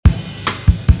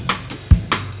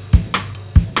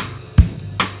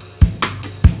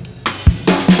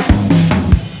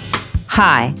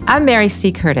Hi, I'm Mary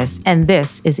C. Curtis, and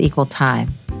this is Equal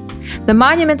Time. The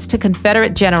monuments to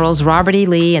Confederate Generals Robert E.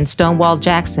 Lee and Stonewall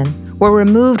Jackson were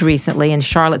removed recently in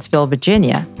Charlottesville,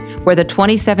 Virginia, where the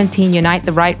 2017 Unite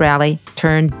the Right rally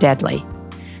turned deadly.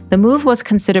 The move was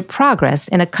considered progress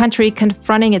in a country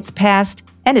confronting its past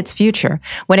and its future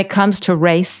when it comes to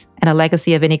race and a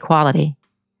legacy of inequality.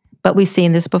 But we've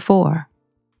seen this before.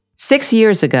 6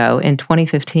 years ago, in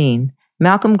 2015,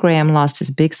 Malcolm Graham lost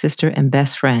his big sister and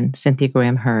best friend, Cynthia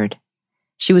Graham Hurd.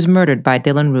 She was murdered by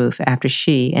Dylann Roof after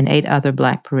she and 8 other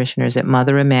Black parishioners at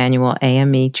Mother Emanuel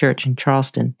AME Church in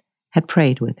Charleston had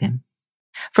prayed with him.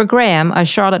 For Graham, a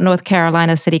Charlotte, North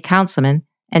Carolina city councilman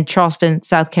and Charleston,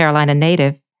 South Carolina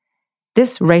native,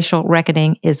 this racial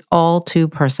reckoning is all too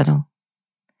personal.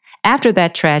 After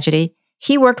that tragedy,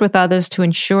 he worked with others to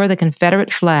ensure the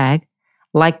Confederate flag,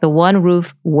 like the one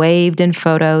Roof waved in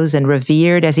photos and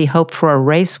revered as he hoped for a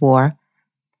race war,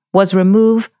 was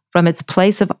removed from its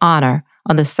place of honor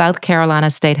on the South Carolina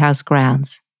State House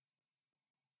grounds.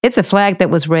 It's a flag that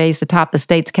was raised atop the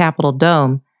state's Capitol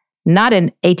dome, not in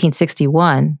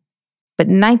 1861, but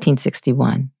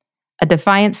 1961, a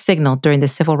defiant signal during the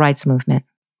Civil Rights Movement.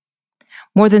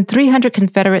 More than 300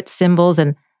 Confederate symbols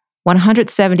and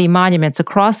 170 monuments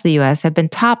across the U.S. have been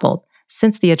toppled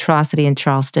since the atrocity in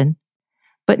Charleston,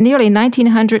 but nearly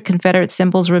 1,900 Confederate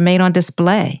symbols remain on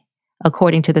display,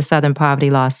 according to the Southern Poverty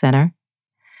Law Center.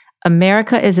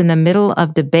 America is in the middle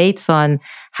of debates on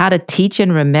how to teach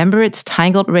and remember its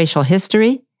tangled racial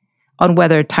history, on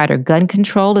whether tighter gun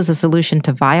control is a solution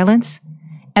to violence,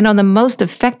 and on the most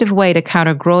effective way to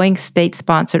counter growing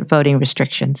state-sponsored voting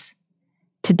restrictions.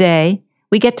 Today,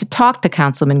 we get to talk to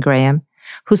Councilman Graham,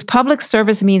 whose public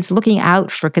service means looking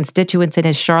out for constituents in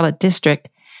his Charlotte district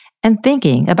and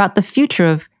thinking about the future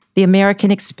of the American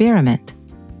experiment.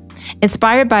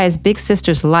 Inspired by his big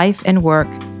sister's life and work,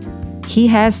 he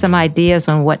has some ideas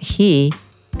on what he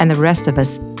and the rest of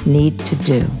us need to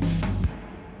do.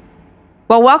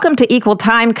 Well, welcome to Equal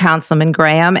Time, Councilman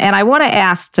Graham, and I want to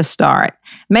ask to start,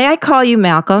 may I call you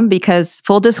Malcolm? Because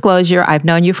full disclosure, I've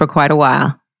known you for quite a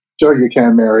while. Sure you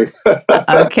can, Mary.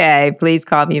 Okay, please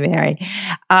call me Mary.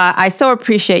 I so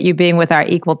appreciate you being with our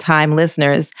Equal Time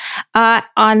listeners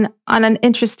on an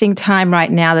interesting time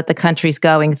right now that the country's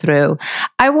going through.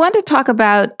 I want to talk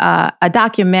about a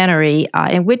documentary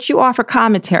in which you offer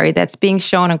commentary that's being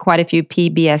shown on quite a few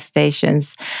PBS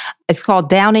stations. It's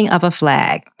called Downing of a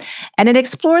Flag, and it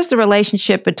explores the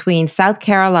relationship between South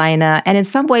Carolina and in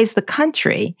some ways the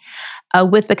country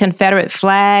with the Confederate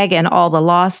flag and all the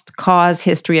lost cause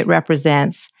history it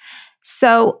represents.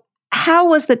 So how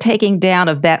was the taking down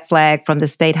of that flag from the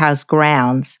State House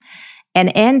grounds an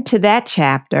end to that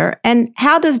chapter, and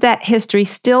how does that history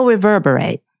still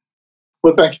reverberate?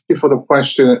 Well, thank you for the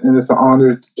question, and it's an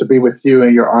honor to be with you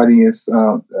and your audience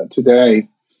today.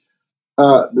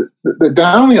 The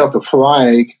downing of the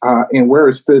flag and where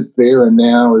it stood there and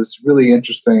now is really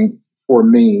interesting for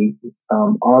me.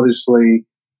 Obviously,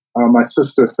 my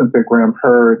sister, Cynthia Graham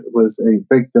Hurd, was a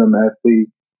victim at the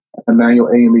Emanuel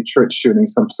AME Church shooting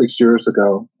some 6 years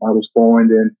ago. I was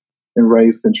born and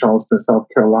raised in Charleston, South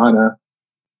Carolina.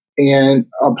 And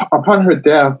upon her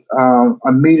death,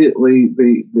 immediately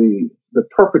the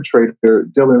perpetrator,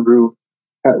 Dylann Roof,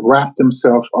 had wrapped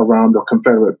himself around the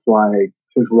Confederate flag.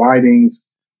 His writings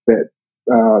that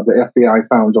the FBI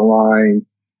found online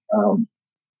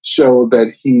show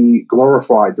that he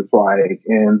glorified the flag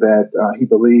and that he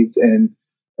believed in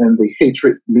the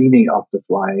hatred meaning of the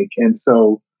flag. And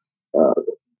so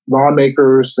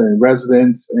lawmakers and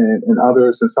residents and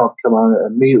others in South Carolina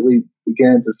immediately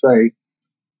began to say,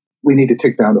 we need to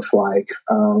take down the flag.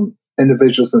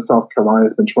 Individuals in South Carolina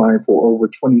have been trying for over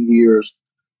 20 years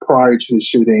prior to the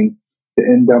shooting. The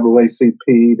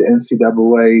NAACP,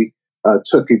 the NCAA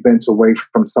took events away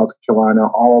from South Carolina,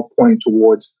 all pointing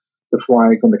towards the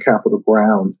flag on the Capitol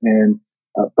grounds. And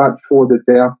but for the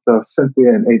death of Cynthia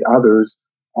and 8 others,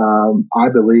 I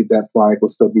believe that flag will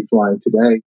still be flying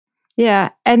today. Yeah.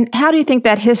 And how do you think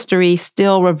that history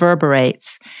still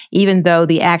reverberates, even though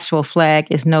the actual flag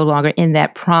is no longer in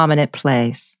that prominent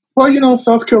place? Well,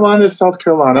 South Carolina is South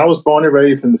Carolina. I was born and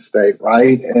raised in the state,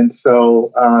 right? And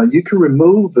so you can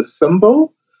remove the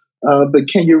symbol, but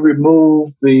can you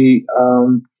remove the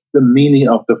meaning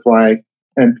of the flag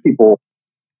and people,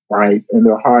 right, in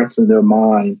their hearts and their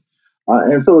mind?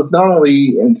 And so it's not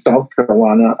only in South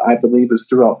Carolina, I believe it's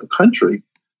throughout the country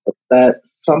that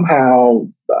somehow,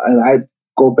 and I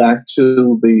go back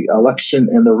to the election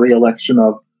and the re-election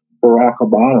of Barack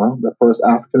Obama, the first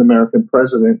African-American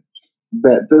president,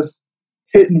 that this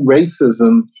hidden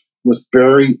racism was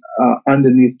buried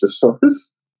underneath the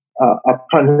surface.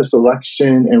 upon his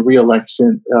election and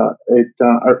reelection,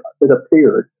 it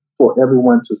appeared for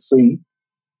everyone to see,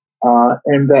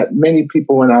 and that many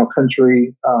people in our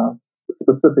country,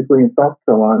 specifically in South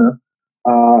Carolina,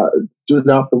 uh, do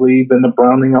not believe in the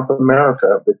browning of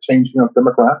America, the changing of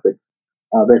demographics.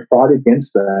 They fought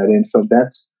against that, and so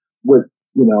that's what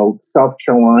South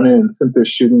Carolina and Cynthia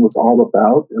shooting was all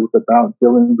about. It was about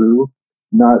Dylan Rue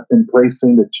not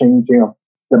embracing the changing of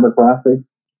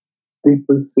demographics,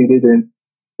 deeply seated in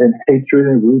hatred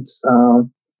and roots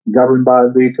governed by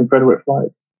the Confederate flag.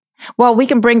 Well, we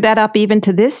can bring that up even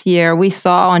to this year. We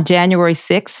saw on January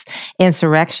 6th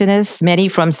insurrectionists, many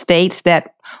from states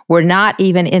that were not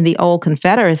even in the old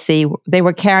Confederacy, they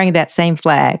were carrying that same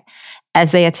flag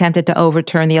as they attempted to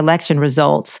overturn the election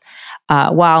results.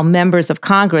 While members of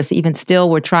Congress even still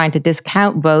were trying to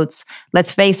discount votes, let's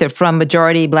face it, from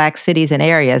majority Black cities and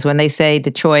areas. When they say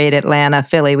Detroit, Atlanta,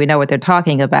 Philly, we know what they're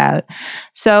talking about.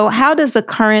 So how does the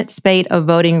current spate of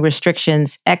voting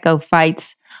restrictions echo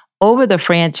fights over the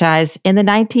franchise in the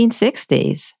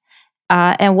 1960s?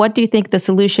 And what do you think the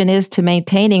solution is to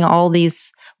maintaining all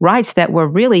these rights that were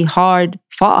really hard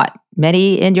fought,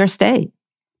 many in your state?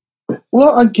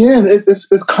 Well, again,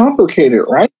 it's complicated,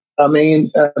 right? I mean,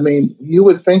 you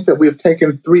would think that we've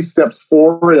taken 3 steps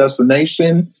forward as a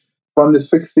nation from the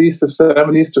 60s to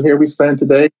 70s to here we stand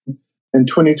today in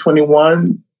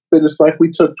 2021. But it's like we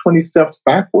took 20 steps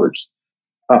backwards.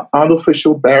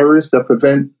 Unofficial barriers that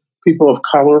prevent people of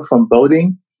color from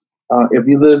voting. If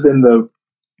you live in the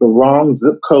wrong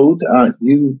zip code,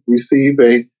 you receive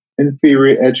a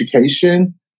inferior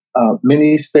education.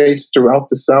 Many states throughout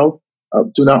the South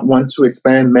do not want to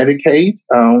expand Medicaid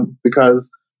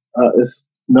because it's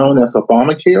known as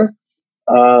Obamacare.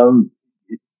 Um,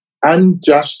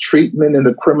 Unjust treatment in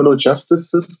the criminal justice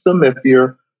system. If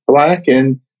you're Black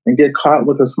and get caught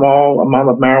with a small amount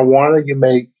of marijuana, you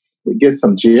may get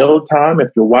some jail time. If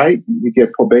you're white, you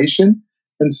get probation.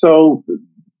 And so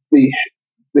the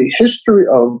history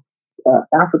of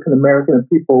African American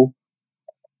people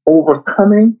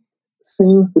overcoming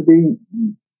seems to be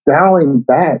dialing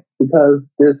back because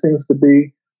there seems to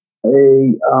be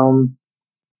a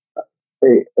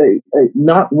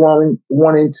not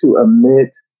wanting to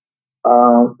admit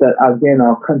that again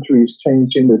our country is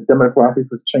changing, the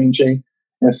demographics is changing,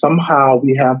 and somehow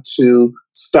we have to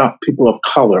stop people of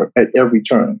color at every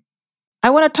turn.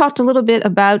 I want to talk a little bit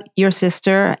about your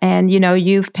sister. And,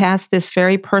 you've passed this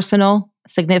very personal,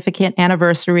 significant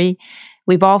anniversary.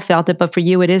 We've all felt it, but for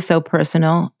you, it is so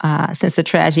personal since the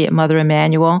tragedy at Mother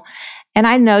Emanuel. And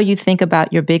I know you think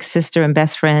about your big sister and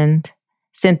best friend,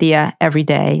 Cynthia, every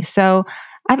day. So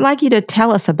I'd like you to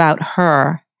tell us about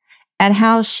her and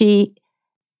how she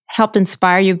helped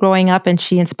inspire you growing up and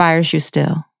she inspires you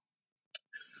still.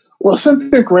 Well,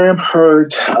 Cynthia Graham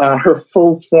Hurd, her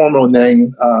full formal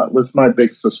name was my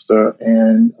big sister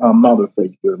and mother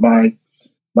figure. My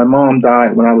mom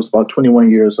died when I was about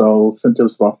 21 years old. Cynthia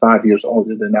was about 5 years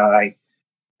older than I.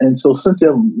 And so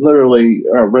Cynthia literally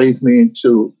raised me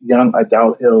into young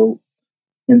adulthood,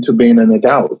 into being an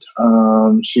adult.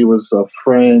 She was a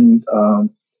friend,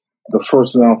 the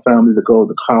first in our family to go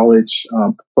to college,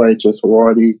 pledge a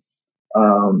sorority.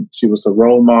 She was a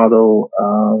role model.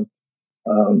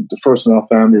 The first in our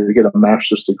family to get a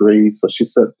master's degree. So she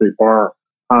set the bar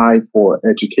high for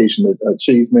education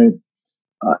achievement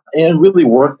and really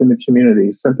worked in the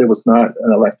community. Cynthia was not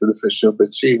an elected official,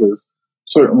 but she was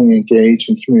certainly engaged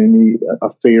in community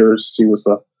affairs. She was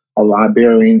a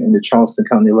librarian in the Charleston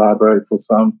County Library for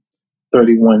some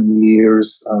 31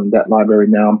 years. That library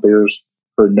now bears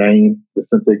her name, the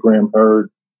Cynthia Graham Hurd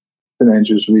St.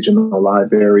 Andrews Regional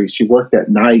Library. She worked at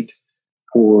night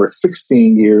for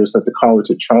 16 years at the College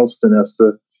of Charleston as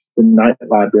the night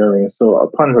librarian. So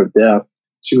upon her death,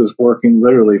 she was working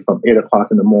literally from 8 o'clock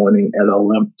in the morning at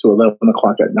 11 to 11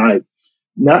 o'clock at night,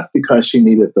 not because she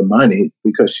needed the money,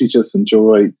 because she just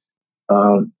enjoyed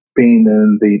being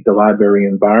in the library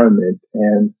environment.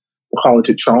 And the College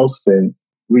of Charleston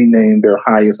renamed their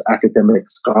highest academic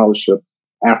scholarship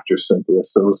after Cynthia.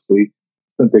 So it's the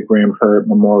Cynthia Graham Hurd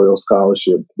Memorial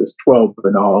Scholarship. There's 12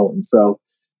 in all. And so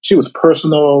she was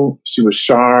personal, she was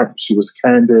sharp, she was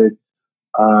candid.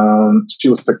 She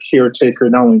was a caretaker,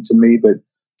 not only to me, but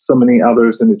so many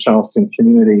others in the Charleston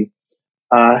community.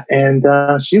 And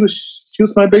she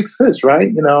was my big sis,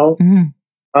 right?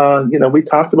 We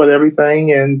talked about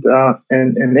everything and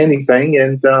anything.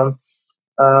 And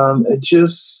it's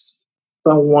just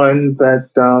someone that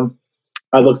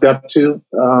I looked up to,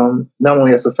 not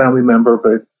only as a family member,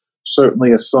 but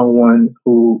certainly as someone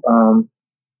who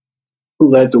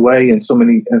led the way in so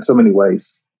many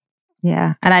ways.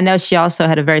 Yeah. And I know she also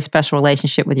had a very special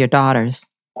relationship with your daughters.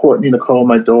 Courtney, Nicole,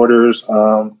 my daughters.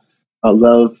 I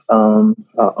love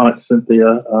Aunt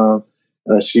Cynthia.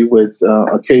 She would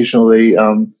occasionally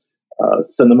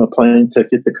send them a plane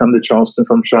ticket to come to Charleston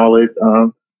from Charlotte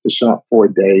to shop for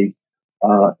a day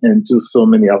and do so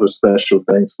many other special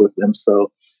things with them.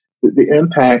 So the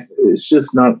impact is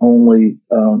just not only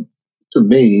to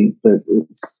me, but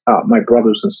it's my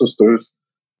brothers and sisters.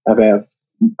 I have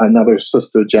another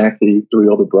sister, Jackie, three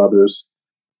older brothers.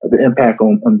 The impact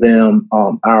on them,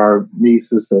 our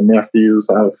nieces and nephews,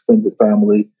 our extended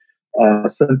family.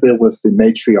 Cynthia was the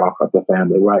matriarch of the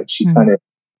family, right? She kind of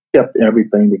kept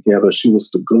everything together. She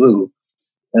was the glue.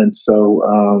 And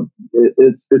so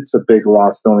it's a big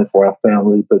loss, not only for our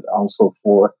family, but also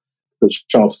for the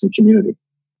Charleston community.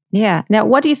 Yeah. Now,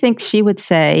 what do you think she would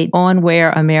say on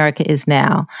where America is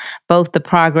now, both the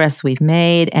progress we've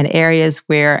made and areas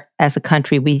where, as a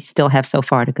country, we still have so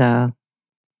far to go?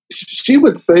 She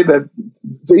would say that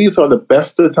these are the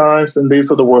best of times and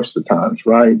these are the worst of times,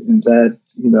 right? And that,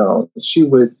 she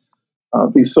would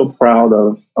be so proud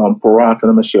of Barack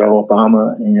and Michelle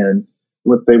Obama and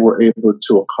what they were able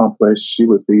to accomplish. She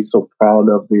would be so proud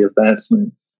of the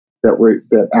advancement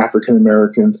that African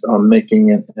Americans are making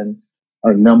in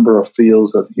a number of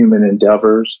fields of human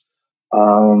endeavors.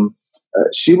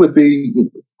 She would be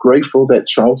grateful that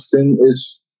Charleston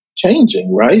is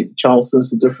changing, right?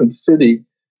 Charleston's a different city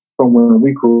from when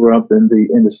we grew up in the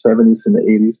 70s and the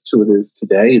 80s to it is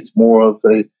today. It's more of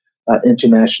a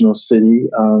international city.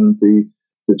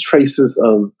 The traces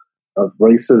of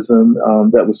racism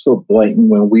that was so blatant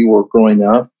when we were growing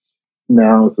up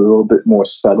now is a little bit more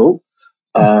subtle.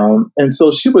 And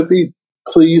so she would be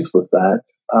pleased with that.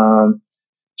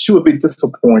 She would be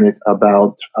disappointed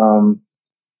about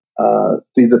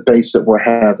the debates that we're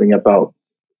having about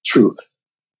truth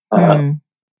and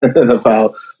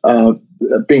about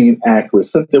being accurate.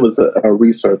 Cynthia was a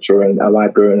researcher and a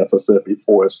librarian, as I said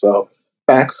before, so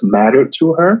facts mattered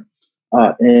to her.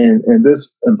 And in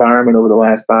this environment over the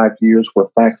last 5 years where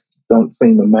facts don't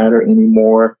seem to matter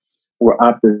anymore, where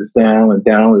up is down and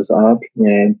down is up,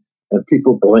 and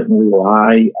people blatantly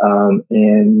lie,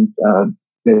 and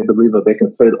they believe that they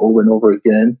can say it over and over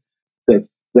again,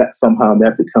 that somehow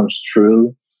that becomes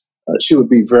true. She would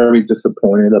be very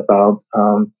disappointed about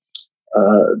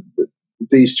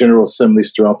these general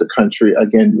assemblies throughout the country,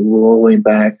 again, rolling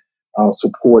back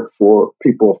support for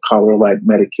people of color like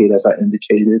Medicaid, as I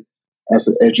indicated. As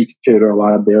an educator or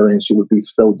librarian, she would be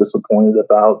so disappointed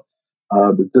about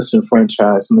the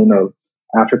disenfranchisement of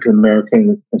African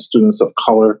American and students of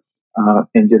color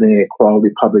and getting a quality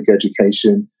public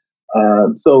education.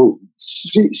 So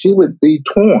she would be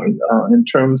torn in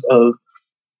terms of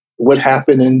what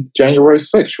happened in January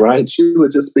 6th, right? She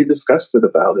would just be disgusted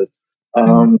about it.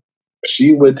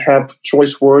 She would have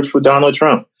choice words for Donald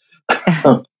Trump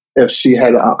if she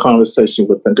had a conversation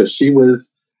with him, because she was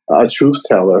a truth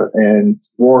teller and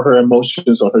wore her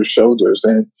emotions on her shoulders.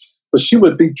 And so she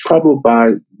would be troubled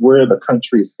by where the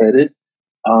country is headed.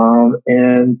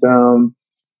 And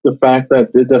the fact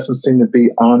that there doesn't seem to be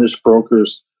honest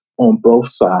brokers on both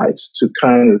sides to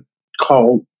kind of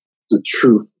call the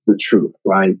truth,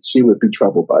 right? She would be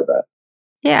troubled by that.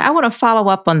 Yeah, I want to follow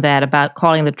up on that about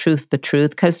calling the truth,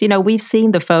 because, we've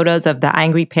seen the photos of the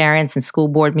angry parents in school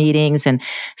board meetings and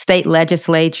state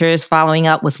legislatures following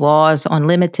up with laws on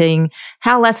limiting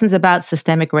how lessons about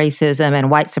systemic racism and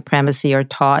white supremacy are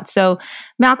taught. So,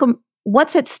 Malcolm,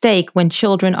 what's at stake when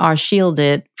children are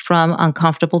shielded from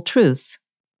uncomfortable truths?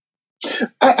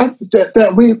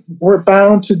 That we're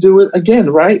bound to do it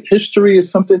again, right? History is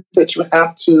something that you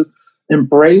have to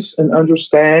embrace and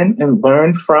understand and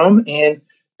learn from. And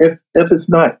if it's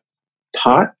not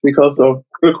taught because of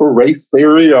critical race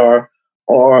theory or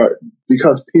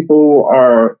because people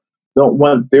don't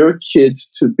want their kids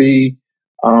to be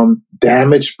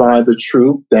damaged by the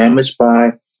truth, damaged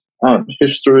by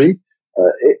history,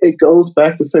 it goes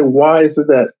back to say, why is it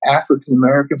that African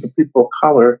Americans and people of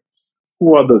color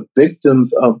who are the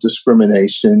victims of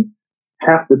discrimination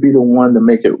have to be the one to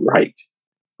make it right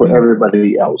for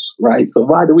everybody else, right? So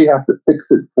why do we have to fix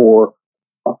it for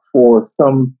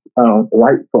some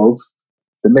white folks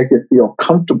to make it feel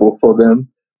comfortable for them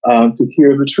to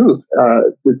hear the truth?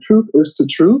 The truth is the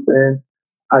truth, and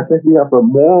I think we have a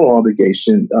moral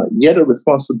obligation, yet a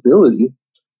responsibility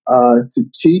to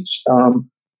teach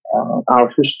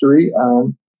our history,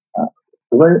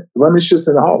 blemishes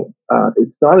and all.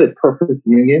 It's not a perfect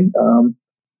union.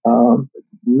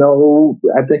 No,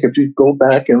 I think if you go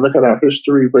back and look at our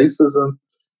history, racism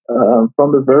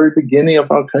from the very beginning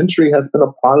of our country has been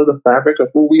a part of the fabric of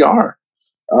who we are.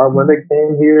 When they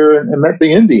came here and met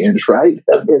the Indians, right?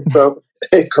 And so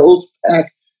it goes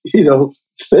back,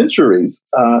 centuries.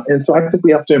 And so I think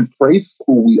we have to embrace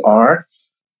who we are,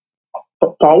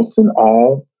 faults and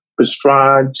all, but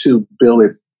strive to build a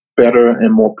better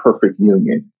and more perfect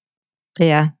union.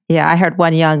 Yeah, yeah. I heard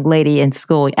one young lady in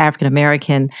school, African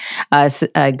American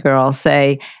girl,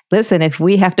 say, "Listen, if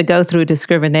we have to go through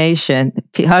discrimination,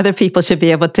 other people should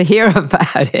be able to hear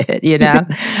about it."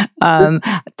 Um,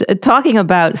 Talking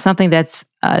about something that's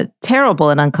terrible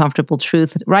and uncomfortable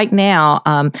truth. Right now,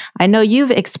 I know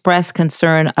you've expressed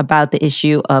concern about the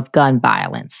issue of gun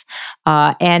violence,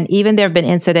 and even there have been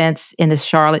incidents in the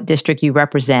Charlotte district you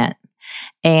represent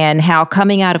and how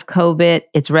coming out of COVID,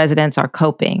 its residents are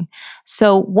coping.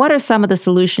 So, what are some of the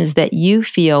solutions that you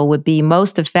feel would be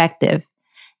most effective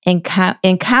in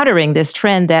countering this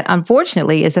trend that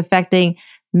unfortunately is affecting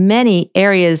many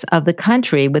areas of the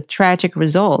country with tragic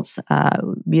results?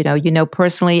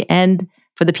 Personally, and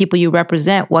for the people you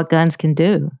represent, what guns can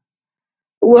do.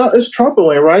 Well, it's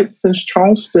troubling, right? Since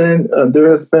Charleston, there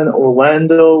has been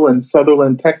Orlando and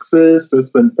Sutherland, Texas.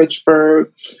 There's been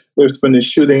Pittsburgh. There's been a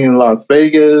shooting in Las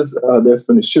Vegas. There's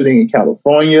been a shooting in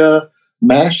California,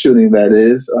 mass shooting, that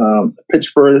is.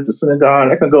 Pittsburgh at the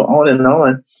synagogue. I can go on and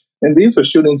on. And these are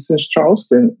shootings since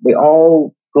Charleston. They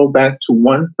all go back to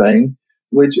one thing,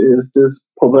 which is this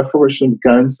proliferation of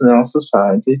guns in our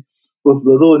society with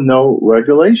little or no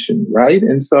regulation, right?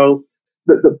 And so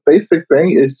the basic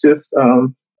thing is just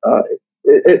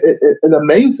it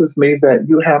amazes me that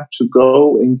you have to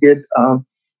go and get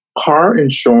car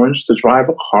insurance to drive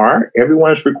a car.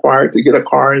 Everyone is required to get a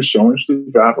car insurance to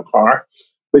drive a car,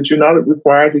 but you're not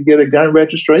required to get a gun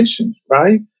registration,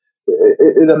 right?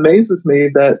 It amazes me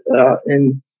that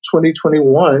in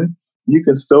 2021, you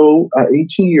can still, an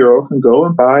 18-year-old can go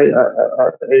and buy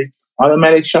a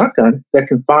automatic shotgun that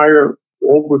can fire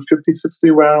over 50, 60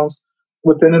 rounds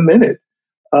within a minute.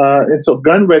 And so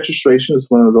gun registration is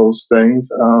one of those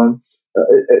things.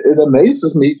 It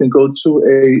amazes me you can go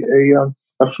to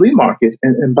a flea market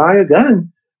and buy a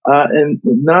gun and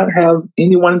not have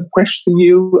anyone question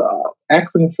you,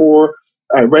 asking for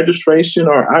registration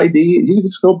or ID. You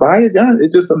just go buy a gun.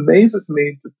 It just amazes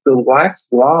me the lax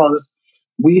laws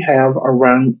we have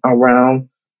around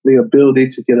the ability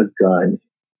to get a gun.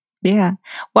 Yeah.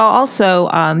 Well, also,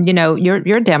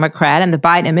 you're a Democrat, and the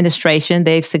Biden administration,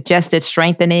 they've suggested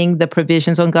strengthening the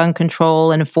provisions on gun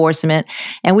control and enforcement.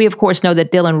 And we, of course, know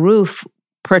that Dylan Roof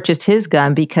purchased his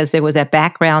gun because there was that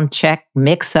background check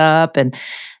mix up. And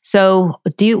so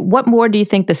what more do you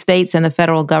think the states and the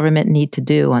federal government need to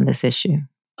do on this issue?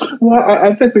 Well,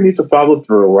 I think we need to follow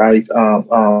through, right,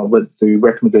 with the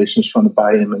recommendations from the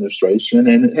Biden administration.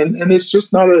 And it's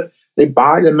just not a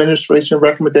Biden administration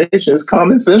recommendation. It's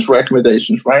common sense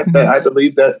recommendations, right, that I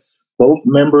believe that both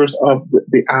members of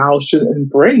the aisle should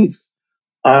embrace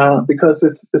because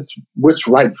it's what's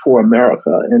right for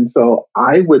America. And so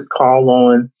I would call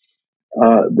on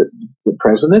the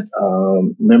president,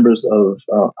 members of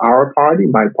our party,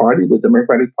 my party, the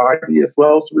Democratic Party, as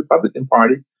well as the Republican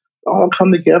Party, all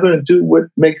come together and do what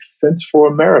makes sense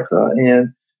for America.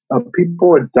 And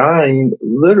people are dying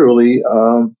literally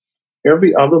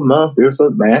every other month. There's a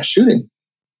mass shooting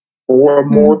or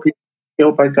more people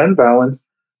killed by gun violence.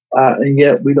 And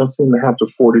yet we don't seem to have the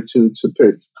fortitude to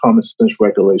put common sense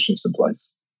regulations in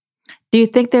place. Do you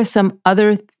think there's some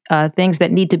other things that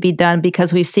need to be done?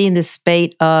 Because we've seen this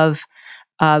spate of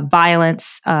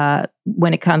violence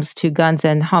when it comes to guns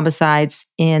and homicides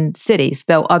in cities,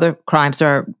 though other crimes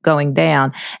are going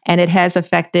down. And it has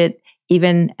affected,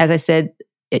 even, as I said,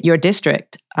 your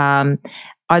district.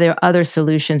 Are there other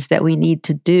solutions that we need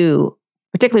to do,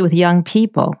 particularly with young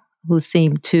people who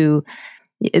seem to,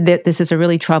 that this is a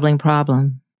really troubling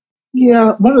problem?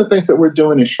 Yeah, one of the things that we're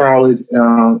doing in Charlotte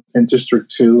in District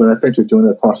 2, and I think they're doing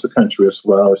it across the country as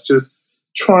well, is just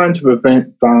trying to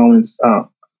prevent violence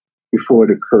before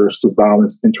it occurs through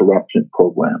violence interruption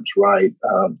programs, right?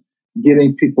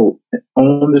 Getting people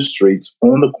on the streets,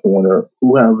 on the corner,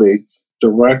 who have a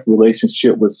direct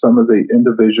relationship with some of the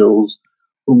individuals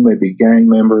who may be gang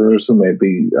members, who may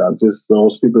be just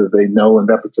those people that they know in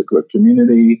that particular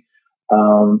community,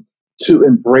 to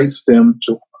embrace them,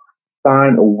 to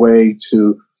find a way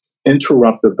to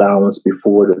interrupt the violence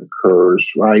before it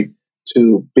occurs, right?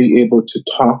 To be able to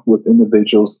talk with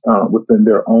individuals within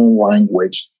their own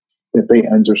language that they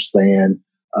understand,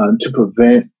 to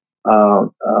prevent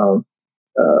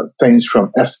things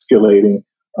from escalating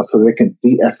so they can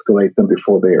de-escalate them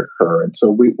before they occur. And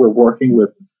so we're working with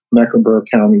Mecklenburg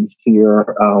County here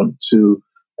to,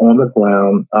 on the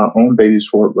ground, on Beatties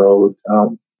Ford Road,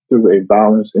 through a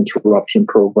violence interruption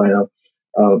program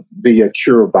via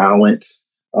Cure Violence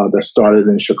that started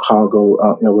in Chicago,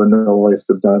 Illinois.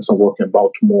 They've done some work in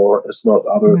Baltimore, as well as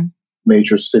other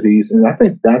major cities. And I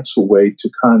think that's a way to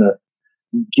kind of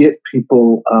get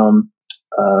people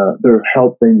their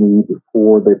help they need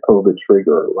before they pull the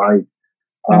trigger, right?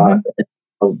 Mm-hmm.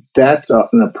 So that's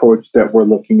an approach that we're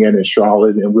looking at in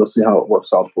Charlotte, and we'll see how it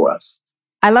works out for us.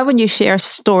 I love when you share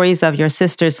stories of your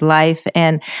sister's life.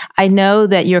 And I know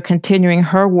that you're continuing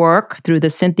her work through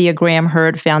the Cynthia Graham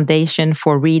Hurd Foundation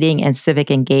for Reading and Civic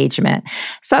Engagement.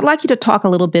 So I'd like you to talk a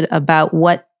little bit about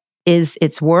what is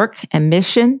its work and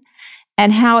mission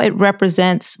and how it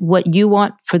represents what you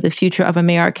want for the future of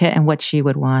America and what she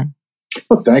would want.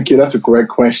 Well, thank you. That's a great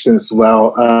question as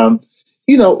well.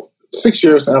 6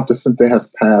 years after Cynthia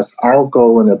has passed, our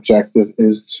goal and objective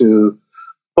is to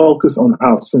focus on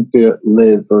how Cynthia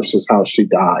lived versus how she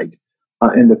died,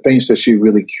 and the things that she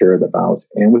really cared about.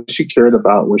 And what she cared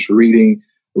about was reading,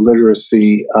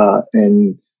 literacy,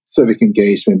 and civic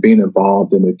engagement, being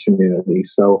involved in the community.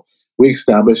 So we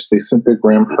established the Cynthia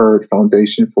Graham Hurd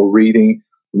Foundation for Reading,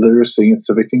 Literacy, and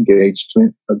Civic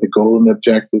Engagement. The goal and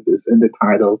objective is in the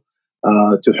title,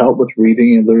 to help with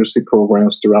reading and literacy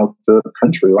programs throughout the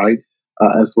country, right?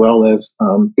 As well as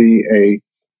be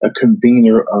a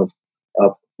convener of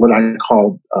what I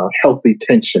call healthy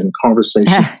tension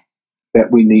conversations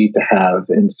that we need to have.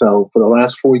 And so for the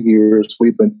last 4 years,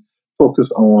 we've been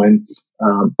focused on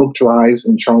book drives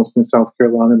in Charleston, South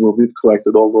Carolina, where we've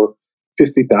collected over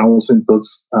 50,000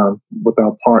 books with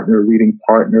our partner, Reading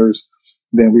Partners.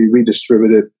 Then we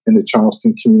redistributed in the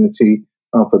Charleston community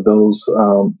for those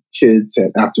kids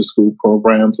at after-school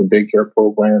programs and daycare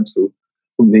programs who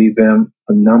need them.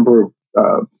 A number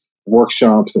of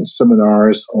workshops and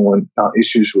seminars on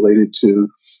issues related to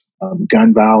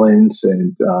gun violence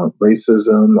and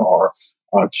racism or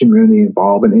community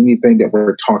involvement, anything that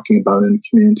we're talking about in the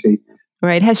community.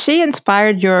 Right. Has she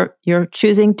inspired your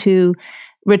choosing to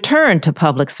return to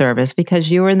public service,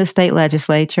 because you were in the state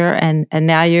legislature and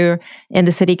now you're in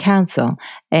the city council?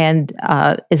 And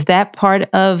is that part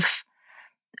of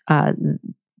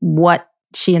what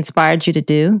she inspired you to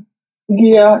do?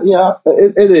 Yeah,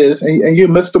 it is. And you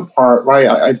missed a part, right?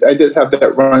 I did have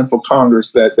that run for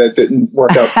Congress that didn't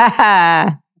work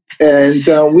out.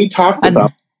 And we talked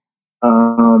about,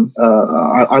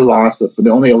 I lost it. The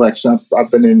only election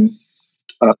I've been in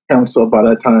council by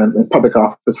that time, in public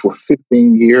office for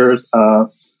 15 years. I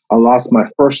lost my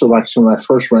first election when I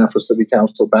first ran for city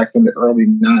council back in the early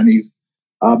 90s.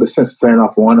 But since then,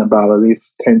 I've won about at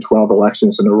least 10, 12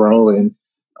 elections in a row, and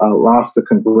lost the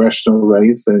congressional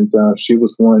race. And she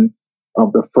was one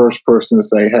of the first person to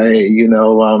say, hey, you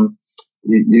know,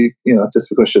 just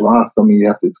because you lost, I mean, you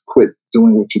have to quit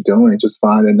doing what you're doing, just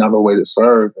find another way to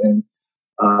serve. And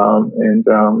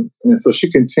so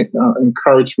she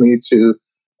encouraged me to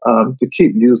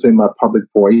keep using my public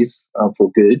voice for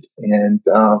good. And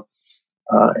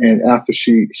after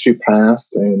she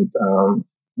passed, and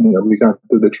we got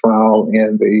through the trial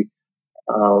and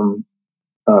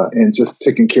and just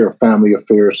taking care of family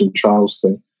affairs in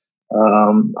Charleston,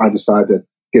 I decided to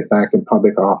get back in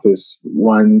public office.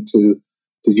 One, to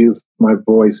use my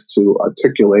voice to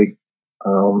articulate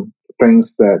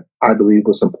things that I believe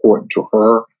was important to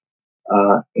her,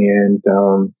 and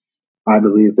I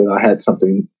believe that I had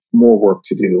something more work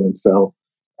to do. And so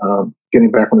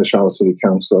getting back on the Charlotte City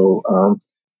Council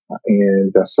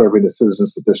and serving the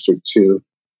citizens of the district to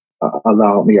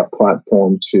allow me a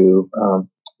platform to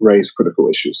raise critical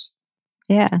issues.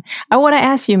 Yeah. I want to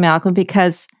ask you, Malcolm,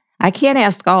 because I can't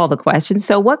ask all the questions.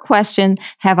 So what question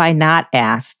have I not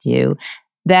asked you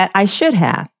that I should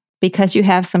have? Because you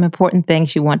have some important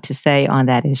things you want to say on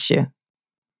that issue.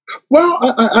 Well,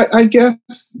 I guess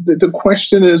the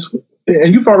question is,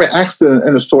 and you've already asked it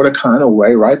in a sort of kind of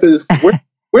way, right? But it's,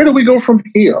 where do we go from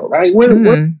here, right? Where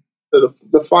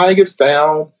the flag gets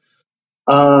down.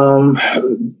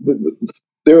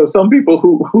 There are some people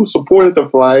who supported the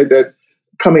flag that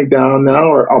coming down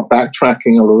now are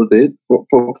backtracking a little bit for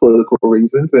political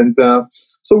reasons. And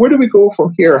so where do we go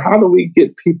from here? How do we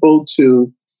get people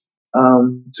to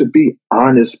be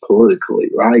honest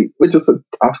politically, right? Which is a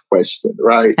tough question,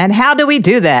 right? And how do we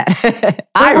do that?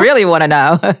 I really want to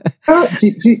know.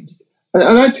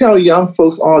 And I tell young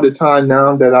folks all the time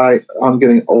now that I'm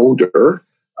getting older,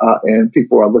 and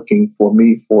people are looking for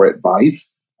me for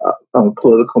advice on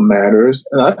political matters.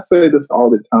 And I say this all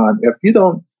the time: if you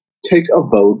don't take a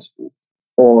vote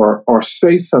or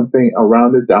say something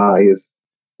around the dais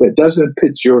that doesn't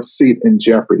put your seat in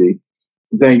jeopardy,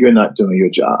 then you're not doing your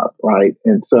job, right?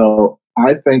 And so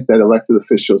I think that elected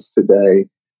officials today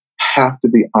have to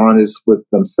be honest with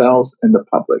themselves and the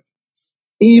public,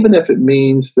 even if it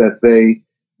means that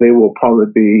they will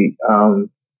probably be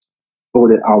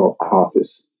voted out of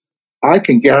office. I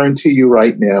can guarantee you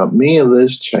right now, me and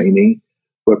Liz Cheney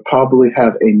would probably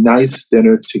have a nice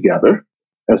dinner together,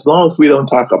 as long as we don't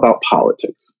talk about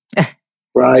politics,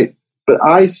 right? But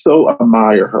I so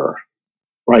admire her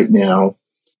right now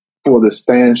for the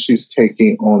stand she's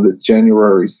taking on the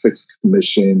January 6th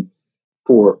Commission,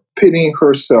 for putting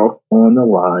herself on the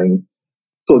line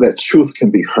so that truth can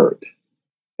be heard.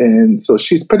 And so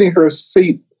she's putting her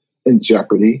seat in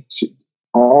jeopardy.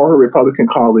 All her Republican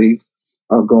colleagues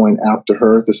are going after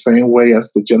her the same way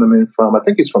as the gentleman from, I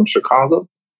think he's from Chicago,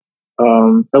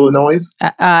 Illinois.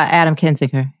 Adam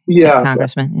Kinzinger,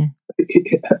 Congressman.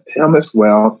 Yeah. Him as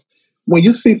well. When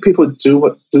you see people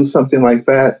do something like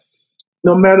that,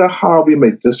 no matter how we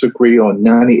may disagree on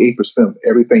 98% of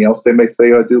everything else they may say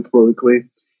or do politically,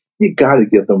 you got to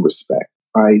give them respect,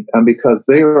 right? And because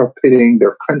they are pitting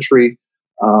their country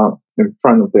in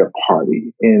front of their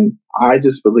party. And I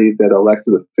just believe that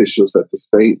elected officials at the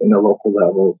state and the local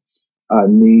level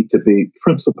need to be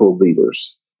principled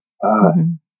leaders. I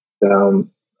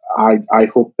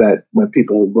hope that when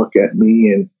people look at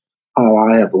me and how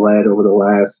I have led over the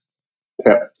last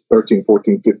 13,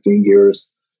 14, 15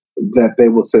 years, that they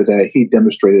will say that he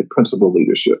demonstrated principled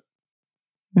leadership.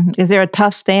 Is there a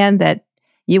tough stand that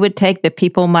you would take that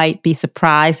people might be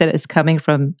surprised that it's coming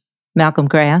from Malcolm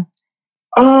Graham?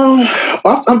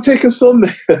 I'm taking some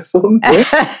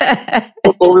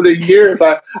over the years.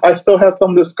 I still have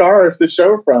some of the scars to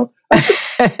show from.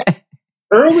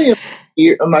 Early in the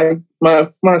year,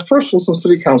 my first was on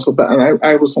city council, but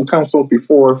I was on council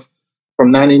before,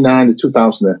 from 99 to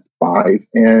 2005,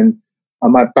 and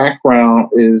my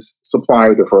background is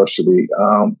supplier diversity,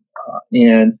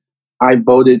 and I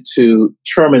voted to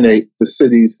terminate the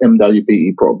city's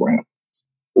MWBE program,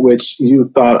 which you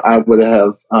thought I would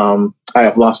have. I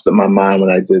have lost my mind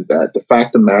when I did that. The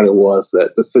fact of the matter was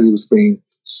that the city was being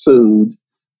sued.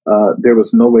 There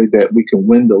was no way that we can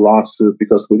win the lawsuit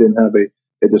because we didn't have a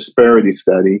disparity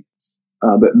study.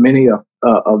 But many of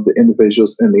the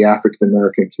individuals in the African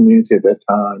American community at that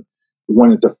time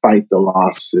wanted to fight the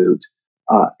lawsuit.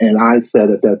 And I said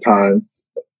at that time,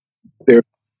 there's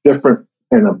different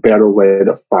and a better way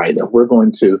to fight. If we're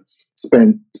going to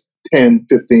spend $10,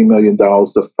 $15 million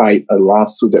to fight a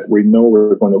lawsuit that we know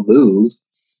we're going to lose,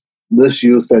 let's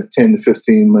use that $10 to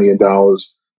 $15 million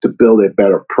to build a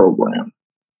better program.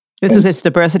 This is its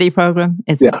diversity program?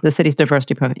 It's the city's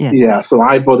diversity program. Yeah, so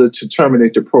I voted to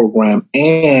terminate the program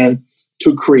and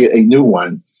to create a new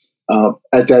one.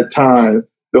 At that time,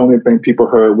 the only thing people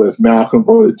heard was Malcolm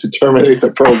voted to terminate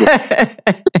the program.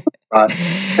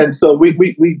 And so we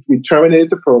terminated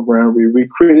the program. We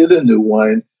created a new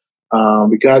one.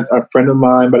 We got a friend of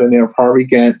mine by the name of Harvey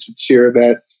Gantt to chair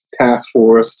that task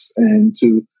force and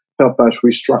to help us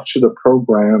restructure the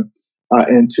program.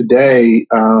 And today,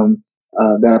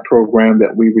 that program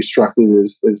that we restructured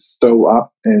is still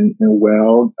up and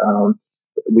well.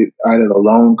 We added a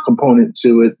loan component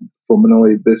to it for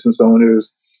minority business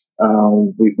owners.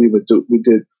 We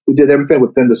did everything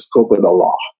within the scope of the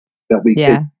law that we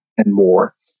could and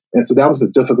more. And so that was a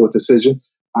difficult decision.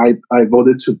 I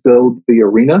voted to build the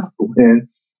arena when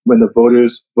the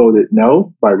voters voted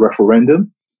no by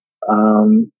referendum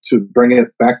to bring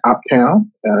it back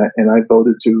uptown, and I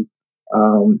voted to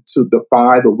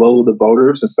defy the will of the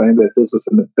voters and saying that this is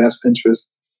in the best interest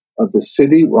of the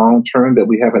city long term that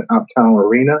we have an uptown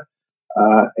arena.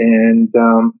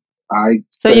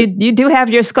 So you do have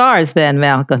your scars then,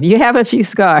 Malcolm. You have a few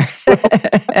scars.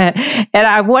 And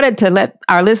I wanted to let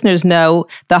our listeners know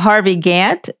the Harvey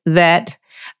Gantt that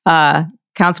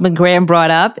Councilman Graham brought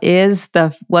up was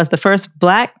the first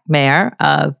Black mayor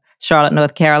of Charlotte,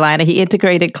 North Carolina. He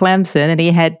integrated Clemson, and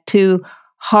he had two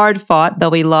hard-fought, though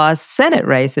he lost, Senate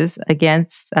races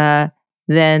against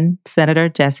then Senator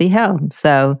Jesse Helms.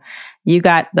 So you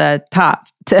got the top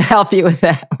to help you with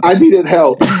that. I needed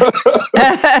help.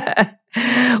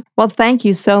 Well, thank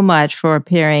you so much for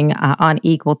appearing on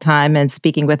Equal Time and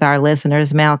speaking with our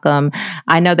listeners, Malcolm.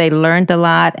 I know they learned a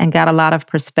lot and got a lot of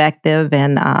perspective.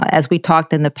 And as we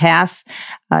talked in the past,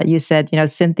 you said,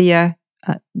 Cynthia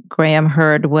Graham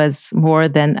Hurd was more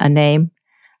than a name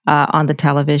on the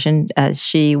television.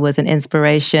 She was an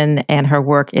inspiration, and her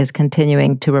work is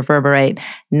continuing to reverberate,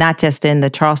 not just in the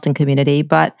Charleston community,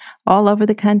 but all over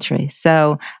the country.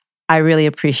 So I really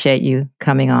appreciate you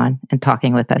coming on and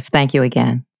talking with us. Thank you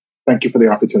again. Thank you for the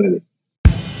opportunity.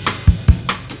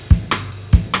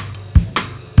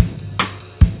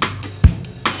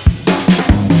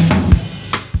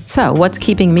 So, what's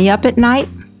keeping me up at night?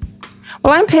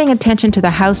 Well, I'm paying attention to the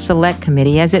House Select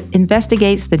Committee as it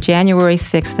investigates the January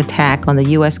 6th attack on the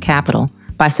U.S. Capitol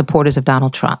by supporters of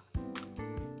Donald Trump.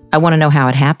 I want to know how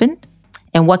it happened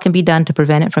and what can be done to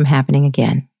prevent it from happening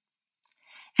again.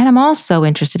 And I'm also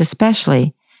interested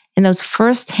especially in those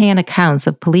first-hand accounts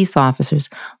of police officers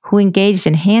who engaged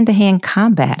in hand-to-hand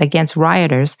combat against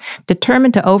rioters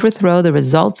determined to overthrow the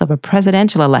results of a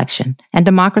presidential election and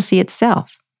democracy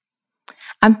itself.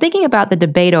 I'm thinking about the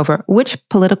debate over which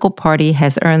political party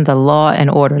has earned the law and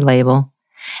order label,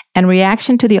 and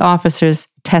reaction to the officers'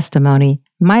 testimony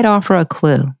might offer a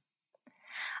clue.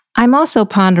 I'm also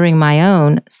pondering my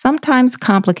own, sometimes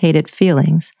complicated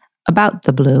feelings about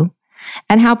the blue,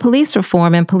 and how police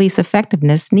reform and police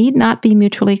effectiveness need not be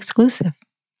mutually exclusive.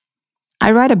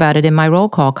 I write about it in my roll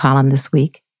call column this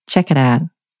week. Check it out.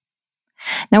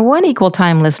 Now, one Equal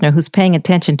Time listener who's paying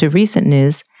attention to recent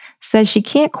news says she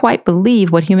can't quite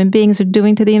believe what human beings are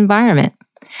doing to the environment.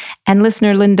 And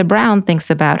listener Linda Brown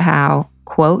thinks about how,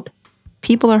 quote,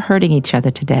 people are hurting each other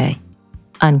today,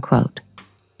 unquote.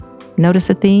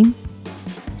 Notice a theme?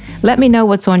 Let me know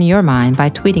what's on your mind by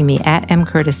tweeting me at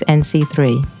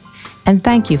mcurtisnc3. And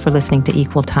thank you for listening to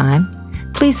Equal Time.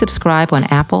 Please subscribe on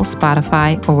Apple,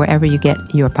 Spotify, or wherever you get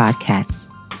your podcasts.